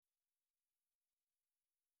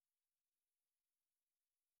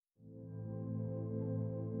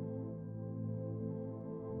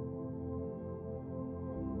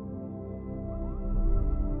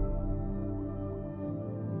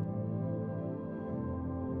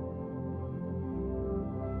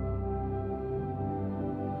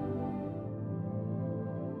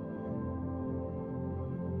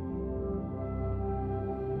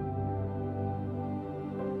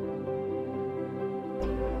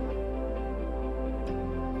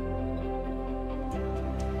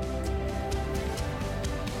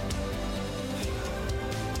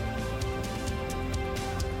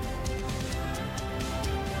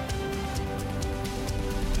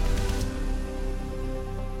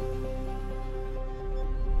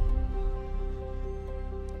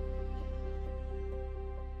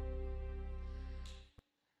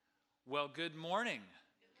Well, good morning.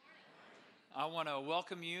 I want to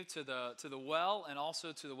welcome you to the Well and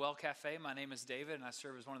also to the Well Cafe. My name is David, and I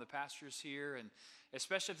serve as one of the pastors here. And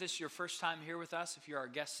especially if this is your first time here with us, if you're our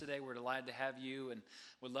guest today, we're delighted to have you and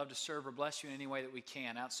would love to serve or bless you in any way that we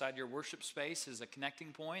can. Outside your worship space is a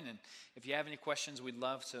connecting point, and if you have any questions, we'd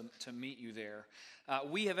love to meet you there.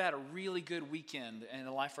 We have had a really good weekend in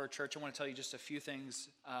the life of our church. I want to tell you just a few things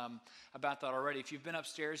about that already. If you've been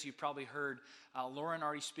upstairs, you've probably heard Lauren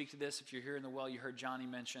already speak to this. If you're here in the Well, you heard Johnny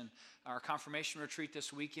mention our confirmation retreat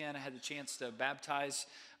this weekend. I had the chance to baptize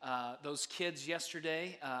those kids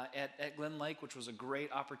yesterday at Glen Lake, which was a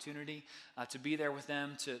great opportunity to be there with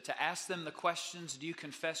them, to ask them the questions. Do you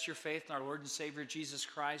confess your faith in our Lord and Savior, Jesus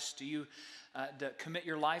Christ? Do you commit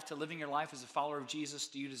your life to living your life as a follower of Jesus?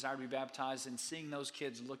 Do you desire to be baptized? And seeing those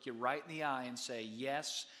kids look you right in the eye and say,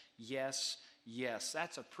 yes, yes, yes.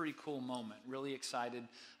 That's a pretty cool moment. Really excited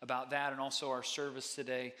about that, and also our service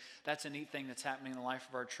today. That's a neat thing that's happening in the life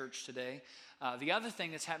of our church today. The other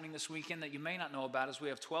thing that's happening this weekend that you may not know about is we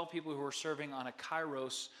have 12 people who are serving on a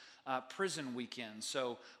Kairos prison weekend.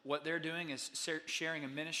 So what they're doing is sharing a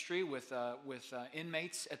ministry with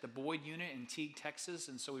inmates at the Boyd unit in Teague, Texas.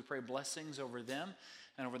 And so we pray blessings over them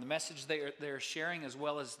and over the message they're sharing, as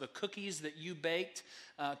well as the cookies that you baked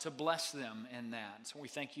to bless them in that. So we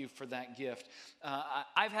thank you for that gift.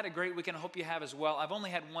 I've had a great weekend. I hope you have as well. I've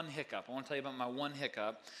only had one hiccup. I want to tell you about my one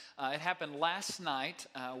hiccup. It happened last night.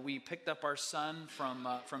 We picked up our son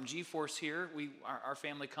from G-Force here. Our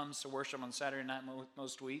family comes to worship on Saturday night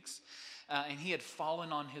most weeks. And he had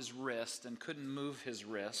fallen on his wrist and couldn't move his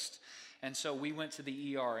wrist. And so we went to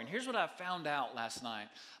the ER. And here's what I found out last night.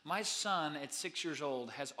 My son at 6 years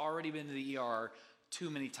old has already been to the ER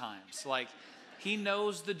too many times. Like, he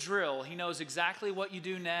knows the drill. He knows exactly what you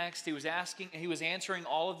do next. He was answering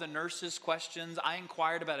all of the nurses' questions. I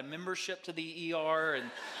inquired about a membership to the ER, and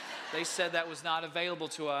they said that was not available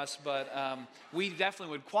to us, but we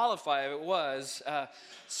definitely would qualify if it was.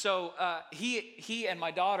 So he and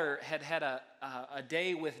my daughter had a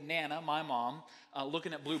day with Nana, my mom,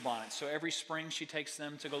 looking at bluebonnets. So every spring she takes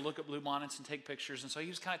them to go look at bluebonnets and take pictures. And so he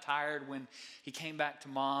was kind of tired when he came back to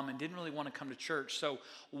mom and didn't really want to come to church. So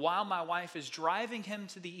while my wife is driving him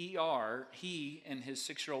to the ER, he, in his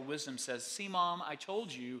 6-year-old wisdom, says, "See, Mom, I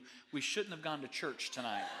told you we shouldn't have gone to church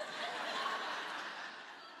tonight."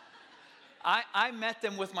 I met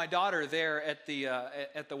them with my daughter there at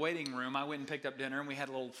the waiting room. I went and picked up dinner, and we had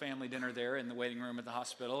a little family dinner there in the waiting room at the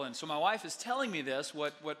hospital. And so my wife is telling me this,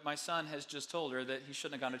 what my son has just told her, that he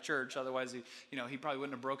shouldn't have gone to church. Otherwise, he probably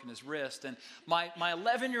wouldn't have broken his wrist. And my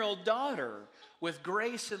 11-year-old daughter, with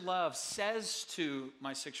grace and love, says to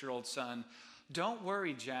my 6-year-old son, "Don't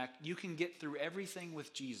worry, Jack. You can get through everything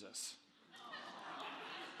with Jesus."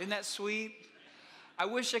 Isn't that sweet? I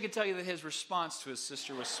wish I could tell you that his response to his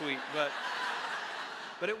sister was sweet,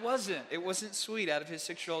 but it wasn't. It wasn't sweet out of his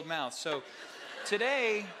 6-year-old mouth. So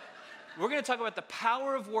today, we're going to talk about the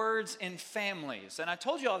power of words in families. And I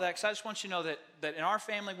told you all that because I just want you to know that in our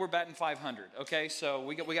family, we're batting 500, okay? So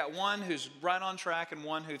we got one who's right on track and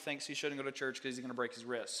one who thinks he shouldn't go to church because he's going to break his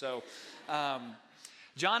wrist. So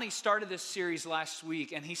Johnny started this series last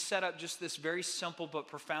week, and he set up just this very simple but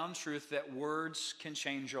profound truth that words can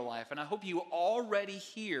change your life. And I hope you already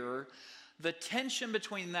hear the tension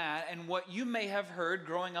between that and what you may have heard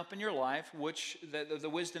growing up in your life, which the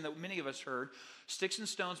wisdom that many of us heard: sticks and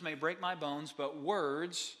stones may break my bones, but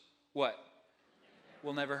words, what?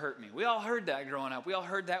 Will never hurt me. We all heard that growing up. We all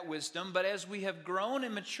heard that wisdom. But as we have grown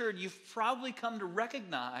and matured, you've probably come to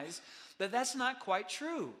recognize that that's not quite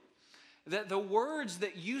true. That the words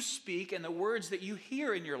that you speak and the words that you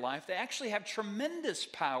hear in your life, they actually have tremendous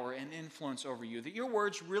power and influence over you. That your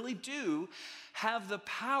words really do have the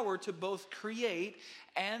power to both create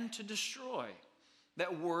and to destroy.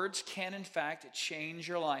 That words can, in fact, change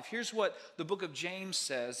your life. Here's what the book of James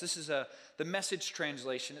says. This is the Message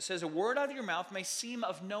translation. It says, "A word out of your mouth may seem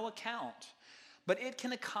of no account, but it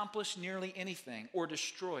can accomplish nearly anything or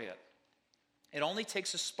destroy it. It only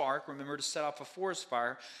takes a spark, remember, to set off a forest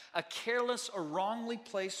fire. A careless or wrongly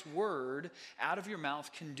placed word out of your mouth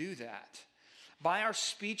can do that. By our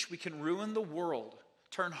speech, we can ruin the world,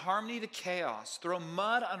 turn harmony to chaos, throw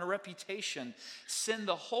mud on a reputation, send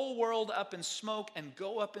the whole world up in smoke, and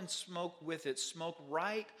go up in smoke with it, smoke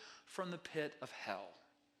right from the pit of hell."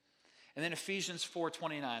 And then Ephesians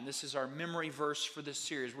 4:29. This is our memory verse for this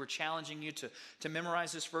series. We're challenging you to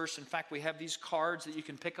memorize this verse. In fact, we have these cards that you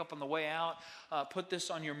can pick up on the way out. Put this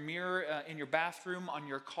on your mirror in your bathroom, on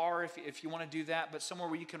your car if you want to do that, but somewhere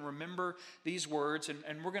where you can remember these words.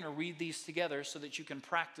 And we're going to read these together so that you can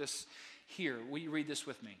practice here. Will you read this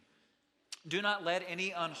with me? Do not let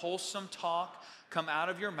any unwholesome talk come out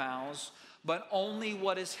of your mouths, but only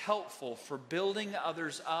what is helpful for building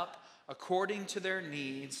others up according to their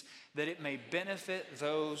needs, that it may benefit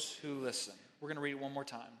those who listen. We're going to read it one more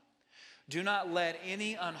time. Do not let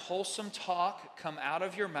any unwholesome talk come out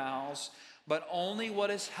of your mouths, but only what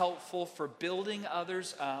is helpful for building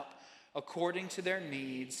others up according to their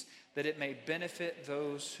needs, that it may benefit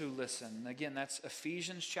those who listen. Again, that's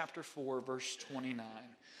Ephesians chapter 4, verse 29.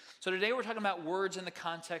 So today we're talking about words in the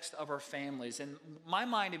context of our families. And my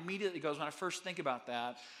mind immediately goes, when I first think about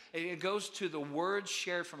that, it goes to the words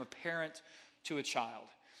shared from a parent to a child.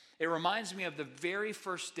 It reminds me of the very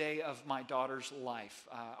first day of my daughter's life.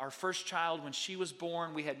 Our first child, when she was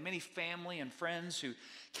born, we had many family and friends who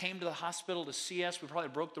came to the hospital to see us. We probably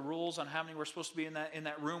broke the rules on how many were supposed to be in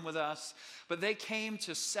that room with us. But they came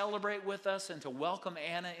to celebrate with us and to welcome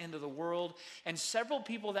Anna into the world. And several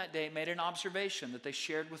people that day made an observation that they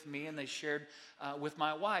shared with me and they shared with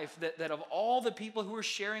my wife, that of all the people who were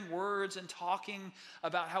sharing words and talking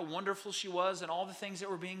about how wonderful she was and all the things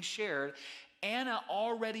that were being shared, Anna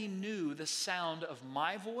already knew the sound of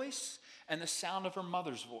my voice and the sound of her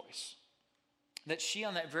mother's voice. That she,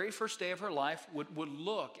 on that very first day of her life, would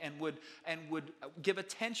look and would give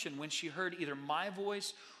attention when she heard either my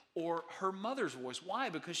voice or her mother's voice. Why?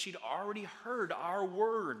 Because she'd already heard our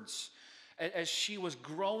words. As she was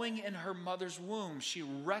growing in her mother's womb, she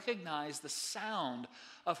recognized the sound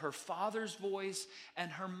of her father's voice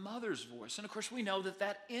and her mother's voice. And of course, we know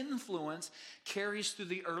that influence carries through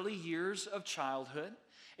the early years of childhood.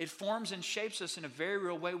 It forms and shapes us in a very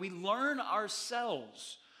real way. We learn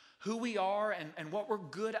ourselves, who we are and what we're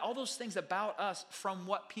good at, all those things about us from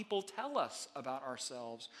what people tell us about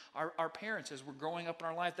ourselves, our parents as we're growing up in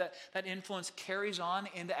our life. That influence carries on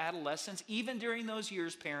into adolescence. Even during those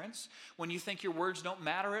years, parents, when you think your words don't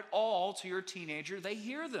matter at all to your teenager, they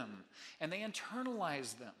hear them and they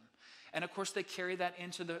internalize them. And of course, they carry that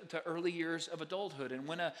into the early years of adulthood. And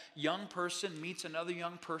when a young person meets another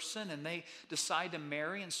young person and they decide to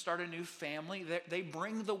marry and start a new family, they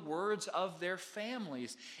bring the words of their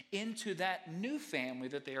families into that new family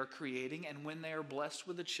that they are creating. And when they are blessed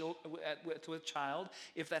with a child,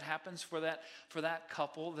 if that happens for that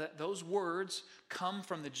couple, those words come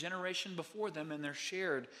from the generation before them and they're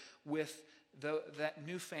shared with that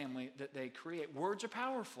new family that they create. Words are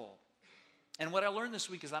powerful. And what I learned this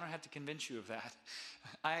week is I don't have to convince you of that.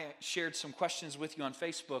 I shared some questions with you on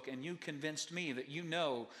Facebook, and you convinced me that you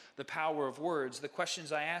know the power of words. The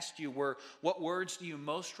questions I asked you were, what words do you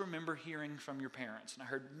most remember hearing from your parents? And I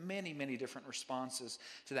heard many, many different responses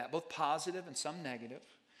to that, both positive and some negative.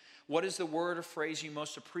 What is the word or phrase you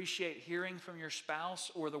most appreciate hearing from your spouse,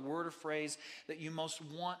 or the word or phrase that you most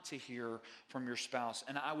want to hear from your spouse?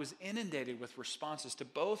 And I was inundated with responses to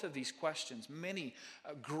both of these questions. Many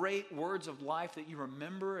great words of life that you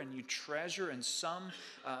remember and you treasure, and some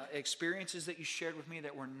experiences that you shared with me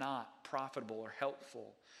that were not profitable or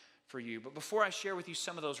helpful for you. But before I share with you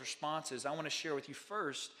some of those responses, I want to share with you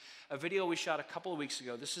first a video we shot a couple of weeks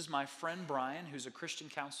ago. This is my friend Brian, who's a Christian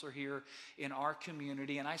counselor here in our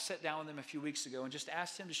community, and I sat down with him a few weeks ago and just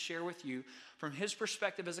asked him to share with you from his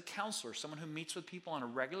perspective as a counselor, someone who meets with people on a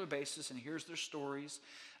regular basis and hears their stories,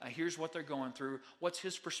 hears what they're going through. What's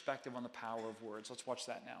his perspective on the power of words? Let's watch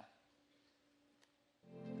that now.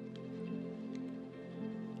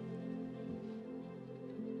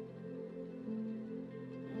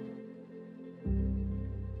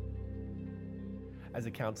 As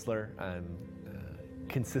a counselor, I'm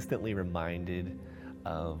consistently reminded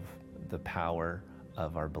of the power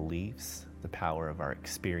of our beliefs, the power of our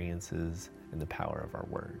experiences, and the power of our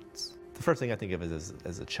words. The first thing I think of is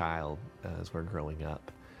as a child, as we're growing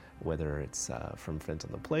up, whether it's from friends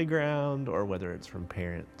on the playground or whether it's from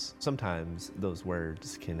parents. Sometimes those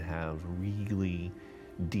words can have really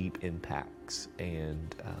deep impacts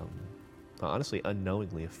and honestly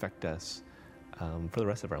unknowingly affect us for the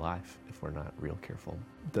rest of our life if we're not real careful.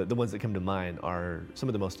 The ones that come to mind are some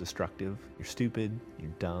of the most destructive. You're stupid, you're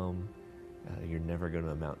dumb, you're never going to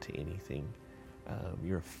amount to anything.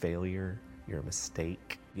 You're a failure, you're a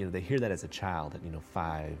mistake. You know, they hear that as a child at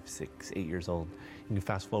 5, 6, 8 years old. You can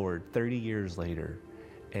fast forward 30 years later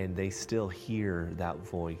and they still hear that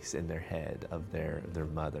voice in their head of their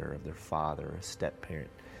mother, of their father, a step-parent,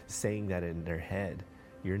 saying that in their head,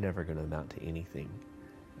 you're never going to amount to anything.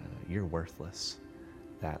 You're worthless.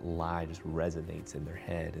 That lie just resonates in their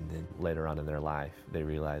head, and then later on in their life, they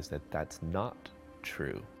realize that that's not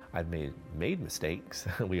true. I've made mistakes.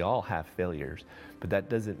 We all have failures, but that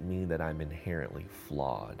doesn't mean that I'm inherently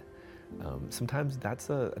flawed. Sometimes that's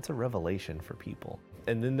a revelation for people.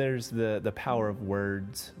 And then there's the power of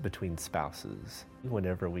words between spouses.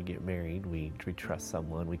 Whenever we get married, we trust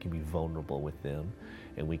someone, we can be vulnerable with them,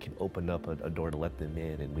 and we can open up a door to let them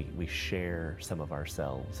in, and we share some of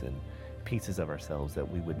ourselves and pieces of ourselves that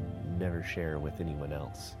we would never share with anyone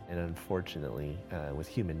else. And unfortunately, with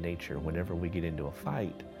human nature, whenever we get into a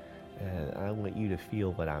fight, I want you to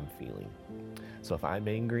feel what I'm feeling. So if I'm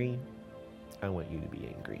angry, I want you to be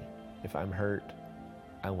angry. If I'm hurt,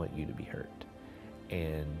 I want you to be hurt.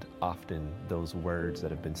 And often those words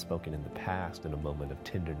that have been spoken in the past in a moment of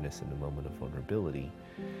tenderness and a moment of vulnerability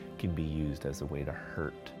can be used as a way to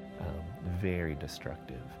hurt, very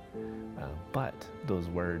destructive. But those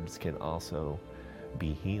words can also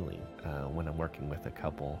be healing. When I'm working with a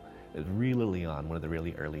couple, really early on, one of the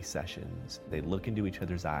really early sessions, they look into each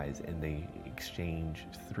other's eyes and they exchange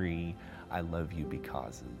 3 "I love you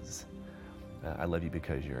becauses." I love you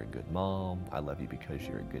because you're a good mom. I love you because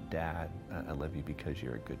you're a good dad. I love you because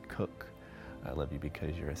you're a good cook. I love you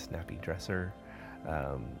because you're a snappy dresser.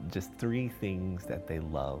 Just 3 things that they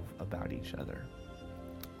love about each other.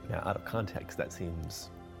 Now, out of context, that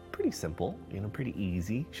seems pretty simple, pretty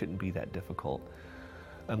easy. Shouldn't be that difficult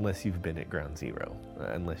unless you've been at ground zero,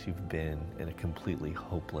 unless you've been in a completely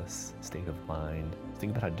hopeless state of mind.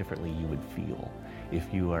 Think about how differently you would feel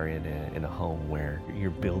if you are in a home where you're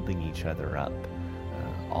building each other up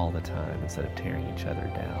all the time instead of tearing each other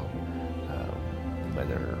down,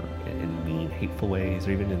 whether in mean, hateful ways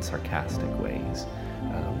or even in sarcastic ways,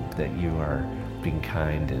 that you are being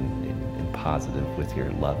kind and positive with your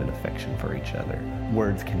love and affection for each other.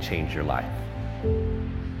 Words can change your life.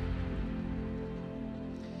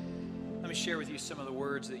 Let me share with you some of the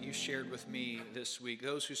words that you shared with me this week.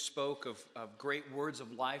 Those who spoke of great words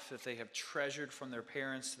of life that they have treasured from their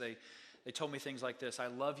parents. They told me things like this: "I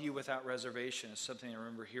love you without reservation," is something I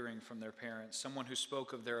remember hearing from their parents. Someone who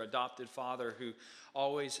spoke of their adopted father who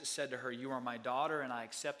always said to her, "You are my daughter and I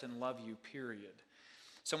accept and love you, period."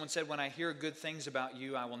 Someone said, "When I hear good things about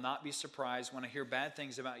you, I will not be surprised. When I hear bad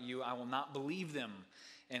things about you, I will not believe them.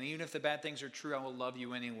 And even if the bad things are true, I will love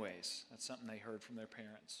you anyways." That's something they heard from their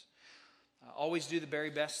parents. Always do the very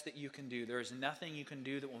best that you can do. There is nothing you can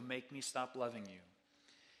do that will make me stop loving you.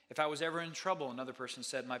 If I was ever in trouble, another person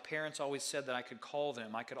said, "My parents always said that I could call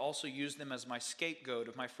them. I could also use them as my scapegoat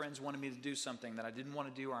if my friends wanted me to do something that I didn't want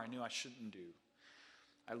to do or I knew I shouldn't do.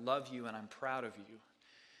 I love you and I'm proud of you.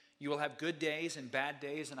 You will have good days and bad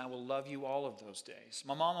days, and I will love you all of those days."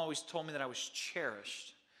 My mom always told me that I was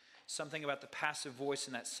cherished. Something about the passive voice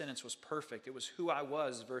in that sentence was perfect. It was who I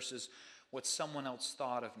was versus what someone else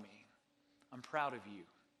thought of me. I'm proud of you.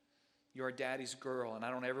 You're Daddy's girl, and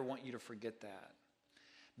I don't ever want you to forget that.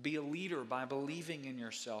 Be a leader by believing in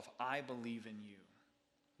yourself. I believe in you.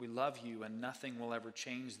 We love you, and nothing will ever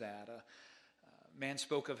change that. A man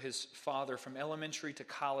spoke of his father from elementary to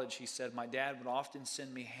college. He said, "My dad would often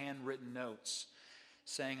send me handwritten notes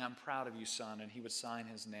saying, 'I'm proud of you, son,' and he would sign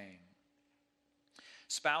his name."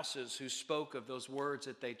 Spouses who spoke of those words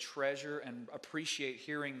that they treasure and appreciate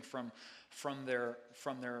hearing from their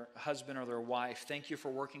husband or their wife. "Thank you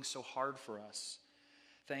for working so hard for us.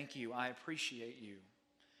 Thank you, I appreciate you."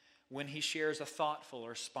 When he shares a thoughtful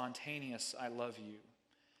or spontaneous "I love you,"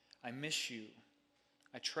 "I miss you,"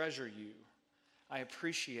 "I treasure you," "I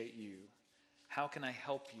appreciate you," "How can I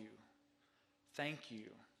help you?" "Thank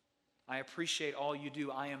you," "I appreciate all you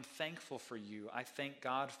do," "I am thankful for you," "I thank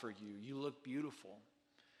God for you," "You look beautiful,"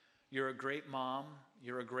 "You're a great mom,"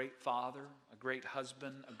 "You're a great father," "a great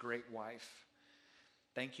husband," "a great wife."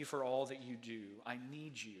 "Thank you for all that you do," "I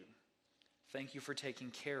need you," "Thank you for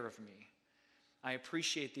taking care of me," "I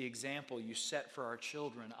appreciate the example you set for our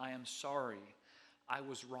children," "I am sorry, I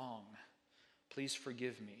was wrong, please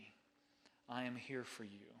forgive me," "I am here for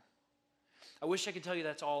you." I wish I could tell you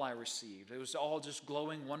that's all I received. It was all just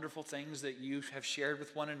glowing, wonderful things that you have shared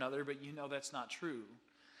with one another, but you know that's not true.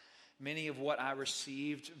 Many of what I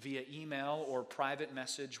received via email or private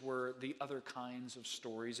message were the other kinds of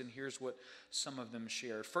stories, and here's what some of them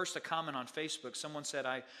shared. First, a comment on Facebook. Someone said,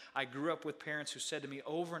 I grew up with parents who said to me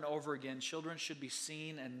over and over again, "Children should be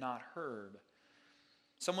seen and not heard."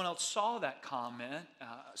 Someone else saw that comment,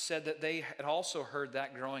 said that they had also heard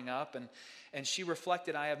that growing up, and she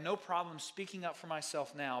reflected, "I have no problem speaking up for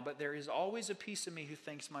myself now, but there is always a piece of me who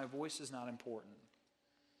thinks my voice is not important."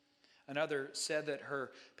 Another said that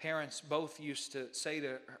her parents both used to say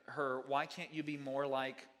to her, "Why can't you be more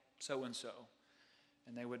like so-and-so?"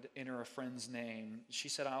 And they would enter a friend's name. She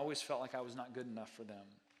said, "I always felt like I was not good enough for them."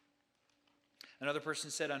 Another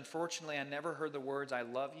person said, "Unfortunately, I never heard the words, 'I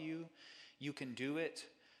love you,' 'You can do it,'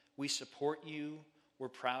 'We support you,' 'We're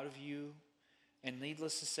proud of you.' And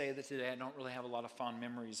needless to say that today I don't really have a lot of fond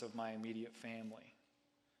memories of my immediate family.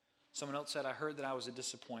 Someone else said, I heard that I was a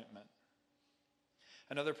disappointment.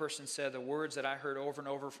 Another person said, the words that I heard over and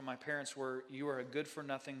over from my parents were, you are a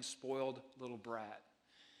good-for-nothing, spoiled little brat,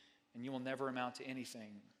 and you will never amount to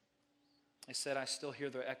anything. I said, I still hear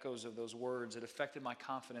the echoes of those words. It affected my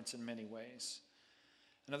confidence in many ways.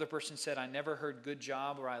 Another person said, I never heard good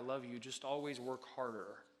job or I love you, just always work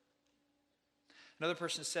harder. Another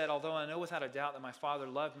person said, although I know without a doubt that my father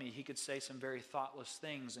loved me, he could say some very thoughtless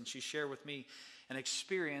things. And she shared with me an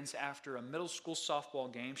experience after a middle school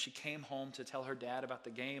softball game. She came home to tell her dad about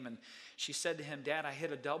the game, and she said to him, Dad, I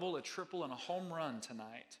hit a double, a triple, and a home run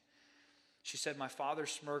tonight. She said, my father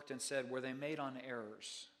smirked and said, were they made on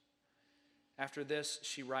errors? After this,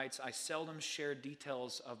 she writes, I seldom shared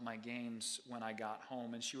details of my games when I got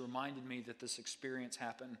home, and she reminded me that this experience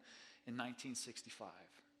happened in 1965.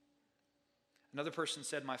 Another person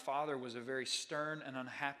said, my father was a very stern and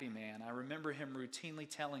unhappy man. I remember him routinely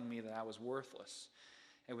telling me that I was worthless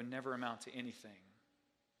and would never amount to anything.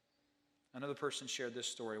 Another person shared this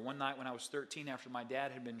story. One night when I was 13, after my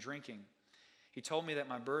dad had been drinking, he told me that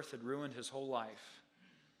my birth had ruined his whole life.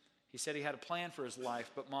 He said he had a plan for his life,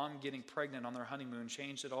 but Mom getting pregnant on their honeymoon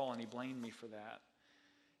changed it all, and he blamed me for that.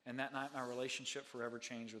 And that night, my relationship forever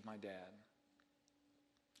changed with my dad.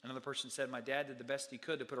 Another person said, my dad did the best he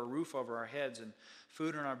could to put a roof over our heads and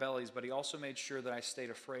food in our bellies, but he also made sure that I stayed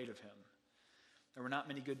afraid of him. There were not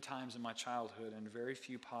many good times in my childhood and very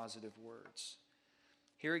few positive words.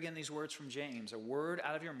 Hear again these words from James. A word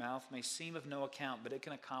out of your mouth may seem of no account, but it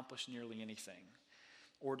can accomplish nearly anything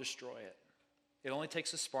or destroy it. It only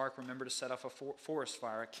takes a spark, remember, to set off a forest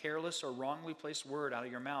fire. A careless or wrongly placed word out of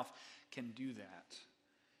your mouth can do that.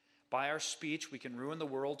 By our speech, we can ruin the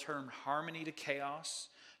world, turn harmony to chaos,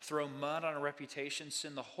 throw mud on a reputation,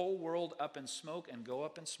 send the whole world up in smoke, and go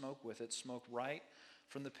up in smoke with it, smoke right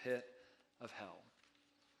from the pit of hell.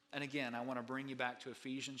 And again, I want to bring you back to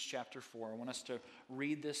Ephesians chapter 4. I want us to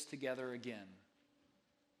read this together again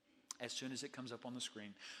as soon as it comes up on the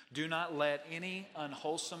screen. Do not let any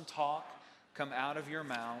unwholesome talk come out of your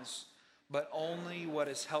mouths, but only what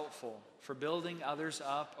is helpful for building others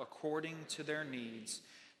up according to their needs,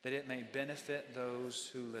 that it may benefit those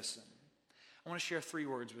who listen. I want to share 3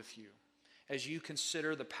 words with you. As you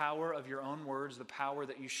consider the power of your own words, the power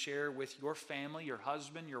that you share with your family, your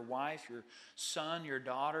husband, your wife, your son, your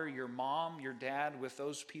daughter, your mom, your dad, with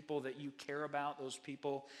those people that you care about, those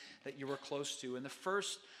people that you are close to. And the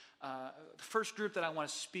first group that I want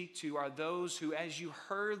to speak to are those who, as you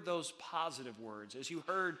heard those positive words, as you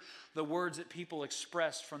heard the words that people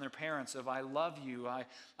expressed from their parents of, I love you, I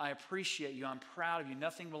appreciate you, I'm proud of you,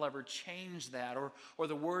 nothing will ever change that, or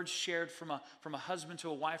the words shared from a husband to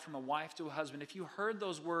a wife, from a wife to a husband. If you heard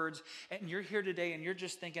those words and you're here today and you're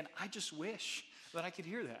just thinking, I just wish that I could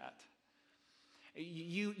hear that.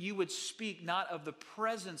 You would speak not of the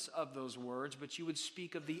presence of those words, but you would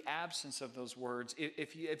speak of the absence of those words.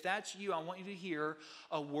 If that's you, I want you to hear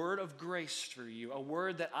a word of grace for you, a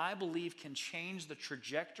word that I believe can change the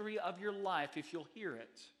trajectory of your life if you'll hear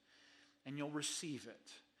it and you'll receive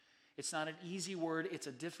it. It's not an easy word, it's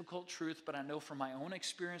a difficult truth, but I know from my own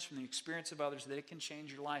experience, from the experience of others, that it can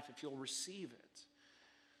change your life if you'll receive it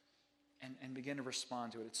and begin to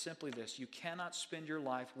respond to it. It's simply this: you cannot spend your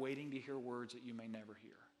life waiting to hear words that you may never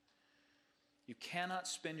hear. You cannot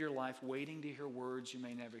spend your life waiting to hear words you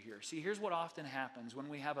may never hear. See, here's what often happens when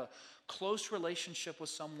we have a close relationship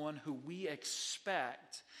with someone who we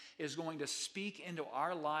expect is going to speak into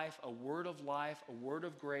our life a word of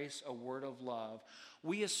grace, a word of love.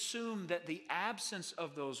 We assume that the absence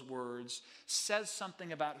of those words says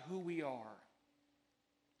something about who we are.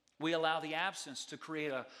 We allow the absence to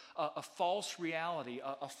create a false reality,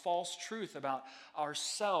 a false truth about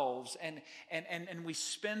ourselves, and we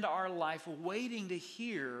spend our life waiting to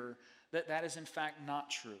hear that is in fact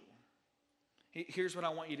not true. Here's what I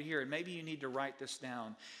want you to hear, and maybe you need to write this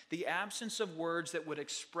down. The absence of words that would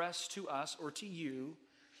express to us or to you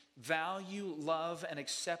value, love, and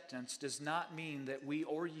acceptance does not mean that we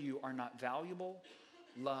or you are not valuable,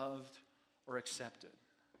 loved, or accepted.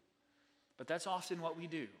 But that's often what we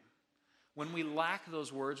do. When we lack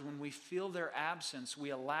those words, when we feel their absence,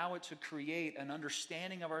 we allow it to create an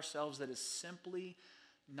understanding of ourselves that is simply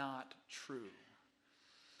not true.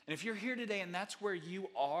 And if you're here today and that's where you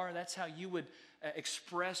are, that's how you would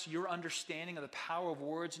express your understanding of the power of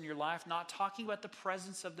words in your life, not talking about the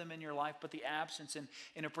presence of them in your life, but the absence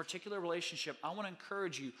in a particular relationship, I want to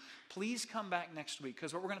encourage you, please come back next week,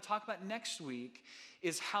 because what we're going to talk about next week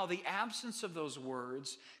is how the absence of those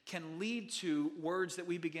words can lead to words that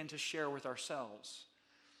we begin to share with ourselves.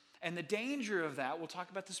 And the danger of that, we'll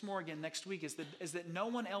talk about this more again next week, is that no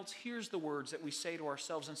one else hears the words that we say to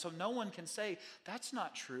ourselves. And so no one can say, that's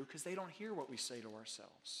not true, because they don't hear what we say to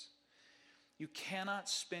ourselves. You cannot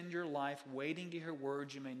spend your life waiting to hear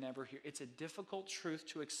words you may never hear. It's a difficult truth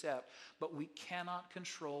to accept, but we cannot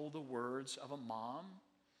control the words of a mom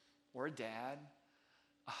or a dad,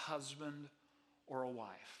 a husband or a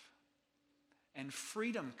wife. And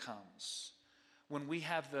freedom comes when we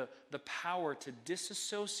have the power to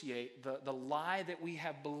disassociate the lie that we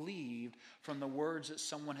have believed from the words that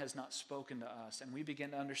someone has not spoken to us. And we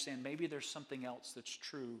begin to understand maybe there's something else that's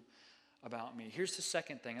true about me. Here's the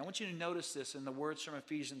second thing. I want you to notice this in the words from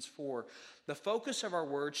Ephesians 4. The focus of our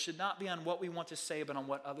words should not be on what we want to say, but on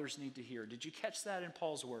what others need to hear. Did you catch that in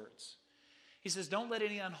Paul's words? He says, don't let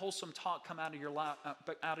any unwholesome talk come out of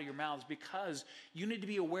your mouths, because you need to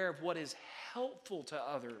be aware of what is helpful to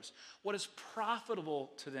others, what is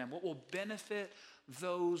profitable to them, what will benefit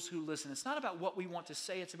those who listen. It's not about what we want to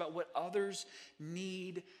say, it's about what others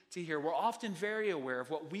need to hear. We're often very aware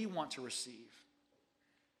of what we want to receive,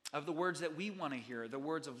 of the words that we want to hear, the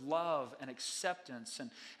words of love and acceptance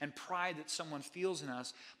and pride that someone feels in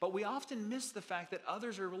us, but we often miss the fact that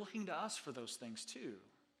others are looking to us for those things too.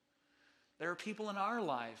 There are people in our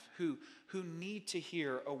life who need to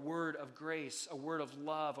hear a word of grace, a word of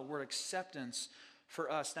love, a word of acceptance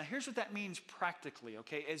for us. Now, here's what that means practically,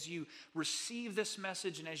 okay? As you receive this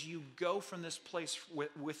message and as you go from this place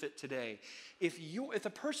with it today, if the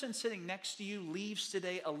person sitting next to you leaves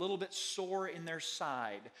today a little bit sore in their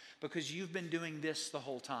side because you've been doing this the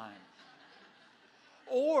whole time,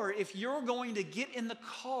 or if you're going to get in the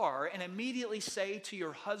car and immediately say to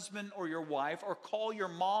your husband or your wife, or call your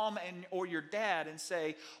mom or your dad and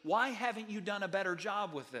say, why haven't you done a better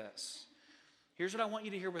job with this? Here's what I want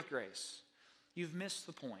you to hear with grace. You've missed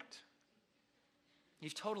the point.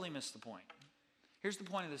 You've totally missed the point. Here's the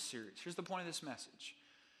point of this series. Here's the point of this message.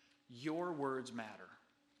 Your words matter.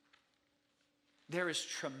 There is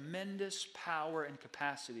tremendous power and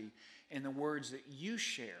capacity in the words that you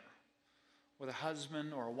share with a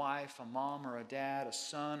husband or a wife, a mom or a dad, a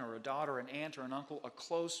son or a daughter, an aunt or an uncle, a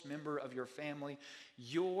close member of your family.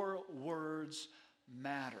 Your words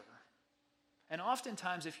matter. And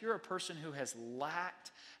oftentimes, if you're a person who has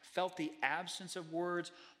felt the absence of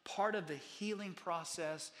words, part of the healing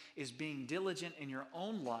process is being diligent in your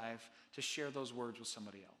own life to share those words with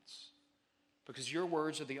somebody else. Because your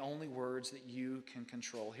words are the only words that you can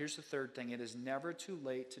control. Here's the third thing. It is never too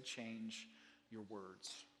late to change your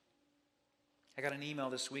words. I got an email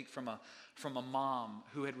this week from a mom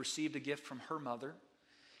who had received a gift from her mother,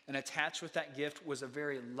 and attached with that gift was a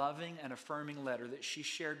very loving and affirming letter that she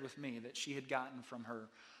shared with me that she had gotten from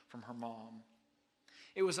her mom.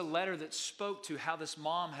 It was a letter that spoke to how this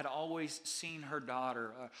mom had always seen her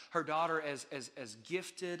daughter as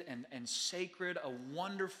gifted and sacred, a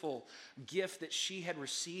wonderful gift that she had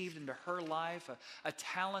received into her life, a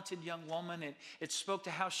talented young woman. It spoke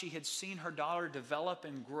to how she had seen her daughter develop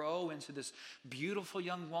and grow into this beautiful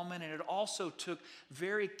young woman, and it also took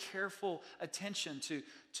very careful attention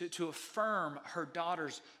to affirm her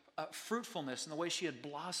daughter's fruitfulness and the way she had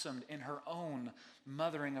blossomed in her own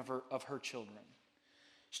mothering of her children.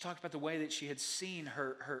 She talked about the way that she had seen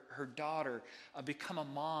her daughter become a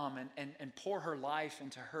mom and pour her life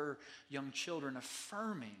into her young children,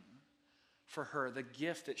 affirming for her the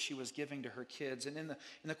gift that she was giving to her kids. And in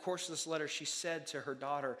the course of this letter, she said to her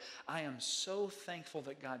daughter, I am so thankful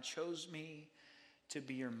that God chose me to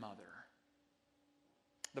be your mother.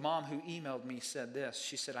 The mom who emailed me said this.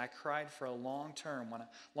 She said, I cried for a long time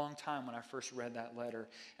when I first read that letter,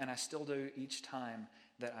 and I still do each time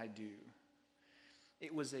that I do.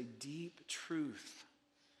 It was a deep truth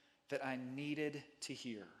that I needed to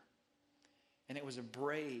hear. And it was a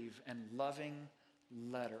brave and loving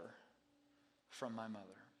letter from my mother.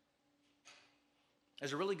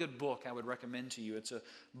 There's a really good book I would recommend to you. It's a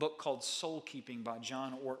book called Soul Keeping by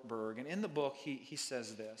John Ortberg. And in the book, he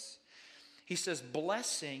says this. He says,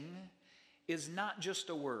 blessing is not just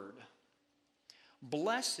a word.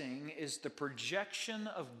 Blessing is the projection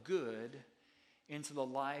of good into the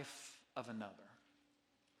life of another.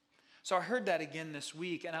 So I heard that again this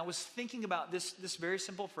week, and I was thinking about this very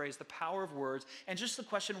simple phrase, the power of words, and just the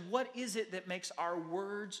question, what is it that makes our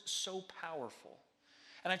words so powerful?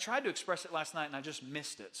 And I tried to express it last night, and I just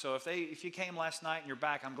missed it. So if you came last night and you're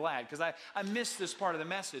back, I'm glad, because I missed this part of the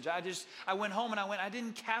message. I went home and I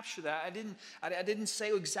didn't capture that. I didn't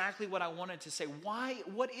say exactly what I wanted to say. Why?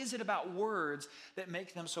 What is it about words that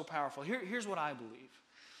make them so powerful? Here's what I believe.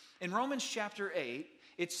 In Romans chapter 8,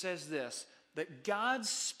 it says this, that God's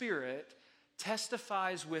Spirit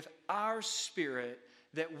testifies with our spirit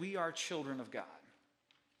that we are children of God.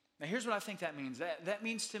 Now, here's what I think that means. That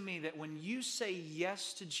means to me that when you say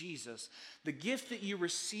yes to Jesus, the gift that you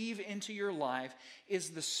receive into your life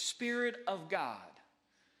is the Spirit of God.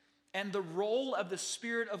 And the role of the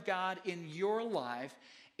Spirit of God in your life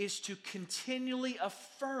is to continually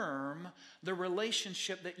affirm the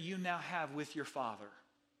relationship that you now have with your Father.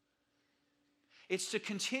 It's to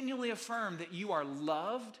continually affirm that you are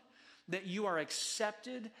loved, that you are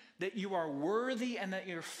accepted, that you are worthy, and that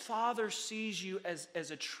your Father sees you as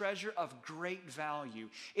a treasure of great value.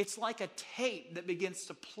 It's like a tape that begins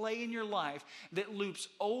to play in your life that loops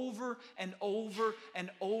over and over and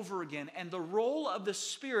over again. And the role of the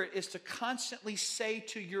Spirit is to constantly say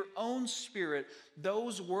to your own spirit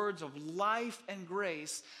those words of life and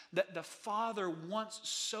grace that the Father wants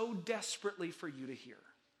so desperately for you to hear.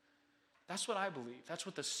 That's what I believe. That's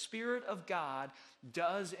what the Spirit of God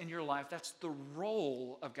does in your life. That's the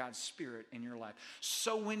role of God's Spirit in your life.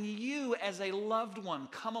 So when you, as a loved one,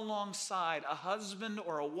 come alongside a husband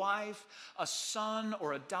or a wife, a son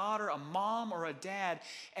or a daughter, a mom or a dad,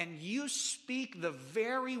 and you speak the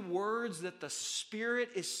very words that the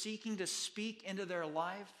Spirit is seeking to speak into their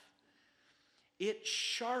life, it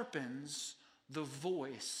sharpens the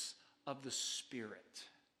voice of the Spirit.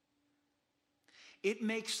 It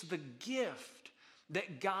makes the gift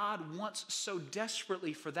that God wants so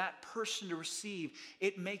desperately for that person to receive,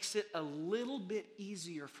 it makes it a little bit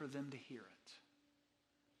easier for them to hear it.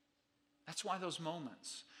 That's why those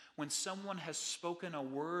moments when someone has spoken a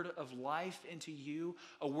word of life into you,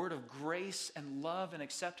 a word of grace and love and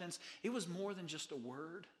acceptance, it was more than just a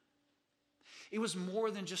word. It was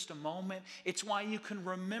more than just a moment. It's why you can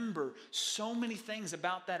remember so many things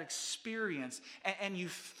about that experience, and you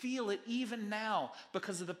feel it even now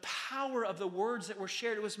because of the power of the words that were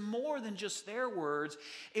shared. It was more than just their words.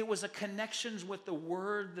 It was a connection with the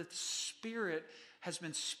word that the Spirit has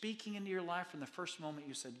been speaking into your life from the first moment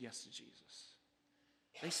you said yes to Jesus.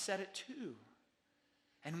 They said it too.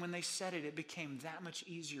 And when they said it, it became that much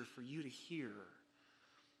easier for you to hear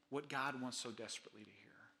what God wants so desperately to hear.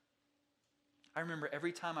 I remember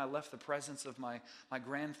every time I left the presence of my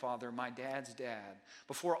grandfather, my dad's dad,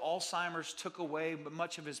 before Alzheimer's took away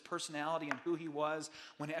much of his personality and who he was,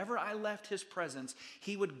 whenever I left his presence,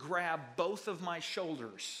 he would grab both of my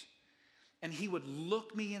shoulders and he would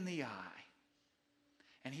look me in the eye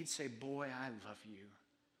and he'd say, "Boy, I love you.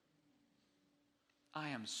 I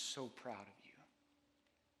am so proud of you."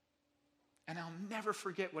 And I'll never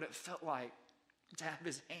forget what it felt like to have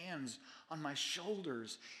his hands on my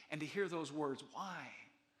shoulders and to hear those words. Why?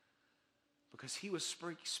 Because he was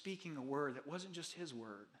speaking a word that wasn't just his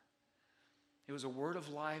word. It was a word of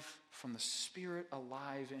life from the Spirit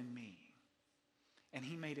alive in me. And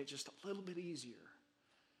he made it just a little bit easier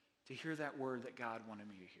to hear that word that God wanted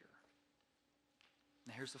me to hear.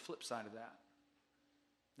 Now here's the flip side of that.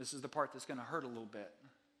 This is the part that's going to hurt a little bit.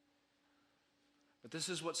 But this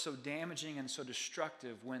is what's so damaging and so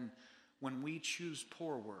destructive when we choose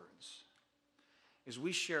poor words, is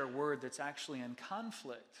we share a word that's actually in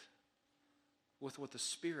conflict with what the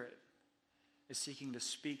Spirit is seeking to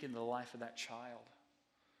speak into the life of that child,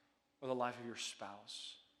 or the life of your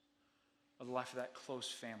spouse, or the life of that close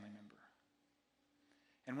family member.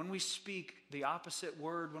 And when we speak the opposite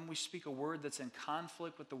word, when we speak a word that's in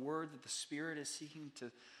conflict with the word that the Spirit is seeking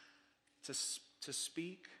to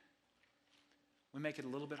speak, we make it a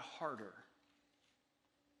little bit harder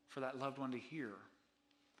for that loved one to hear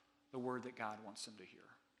the word that God wants them to hear.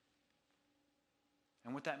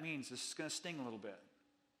 And what that means, this is going to sting a little bit.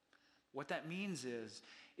 What that means is,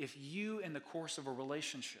 if you, in the course of a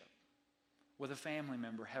relationship with a family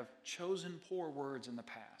member, have chosen poor words in the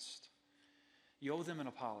past, you owe them an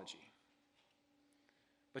apology.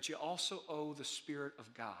 But you also owe the Spirit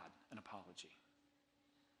of God an apology.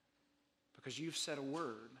 Because you've said a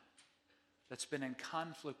word that's been in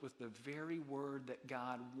conflict with the very word that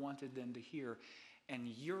God wanted them to hear. And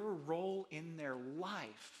your role in their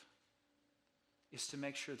life is to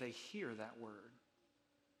make sure they hear that word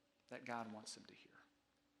that God wants them to hear.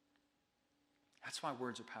 That's why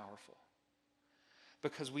words are powerful.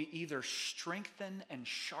 Because we either strengthen and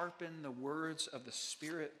sharpen the words of the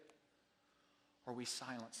Spirit, or we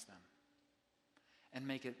silence them and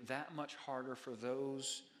make it that much harder for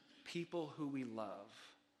those people who we love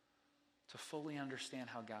to fully understand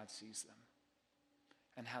how God sees them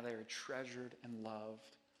and how they are treasured and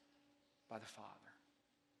loved by the Father.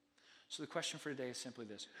 So the question for today is simply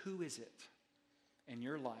this: who is it in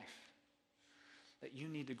your life that you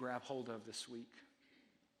need to grab hold of this week?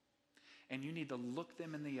 And you need to look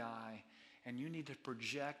them in the eye, and you need to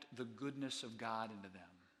project the goodness of God into them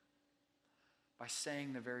by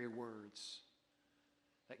saying the very words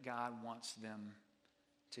that God wants them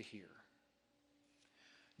to hear.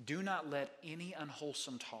 Do not let any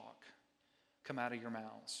unwholesome talk come out of your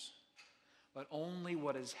mouths, but only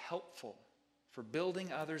what is helpful for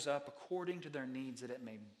building others up according to their needs, that it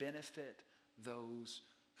may benefit those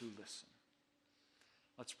who listen.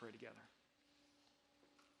 Let's pray together.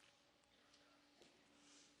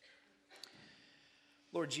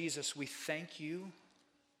 Lord Jesus, we thank you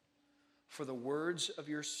for the words of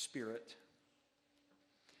your Spirit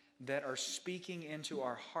that are speaking into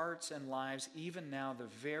our hearts and lives, even now, the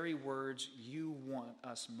very words you want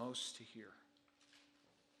us most to hear.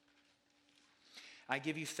 I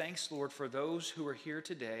give you thanks, Lord, for those who are here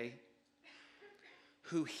today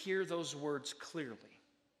who hear those words clearly,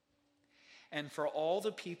 and for all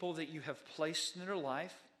the people that you have placed in their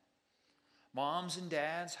life, moms and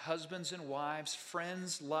dads, husbands and wives,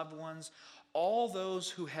 friends, loved ones, all those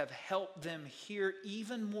who have helped them hear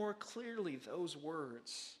even more clearly those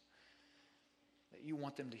words that you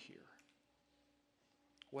want them to hear.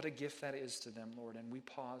 What a gift that is to them, Lord, and we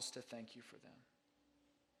pause to thank you for them.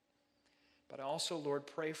 But I also, Lord,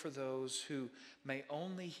 pray for those who may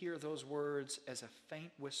only hear those words as a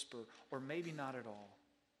faint whisper, or maybe not at all.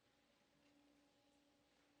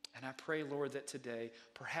 And I pray, Lord, that today,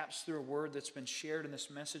 perhaps through a word that's been shared in this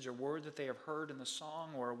message, a word that they have heard in the song,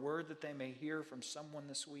 or a word that they may hear from someone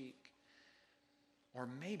this week, or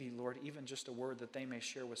maybe, Lord, even just a word that they may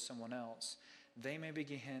share with someone else, they may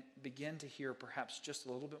begin to hear perhaps just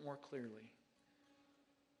a little bit more clearly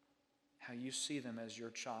how you see them as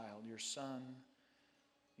your child, your son,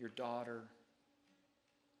 your daughter,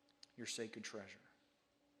 your sacred treasure.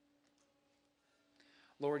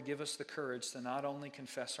 Lord, give us the courage to not only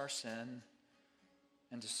confess our sin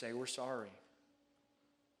and to say we're sorry,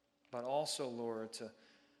 but also, Lord, to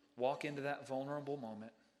walk into that vulnerable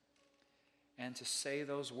moment and to say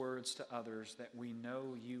those words to others that we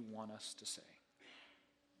know you want us to say.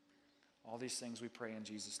 All these things we pray in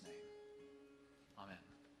Jesus' name. Amen.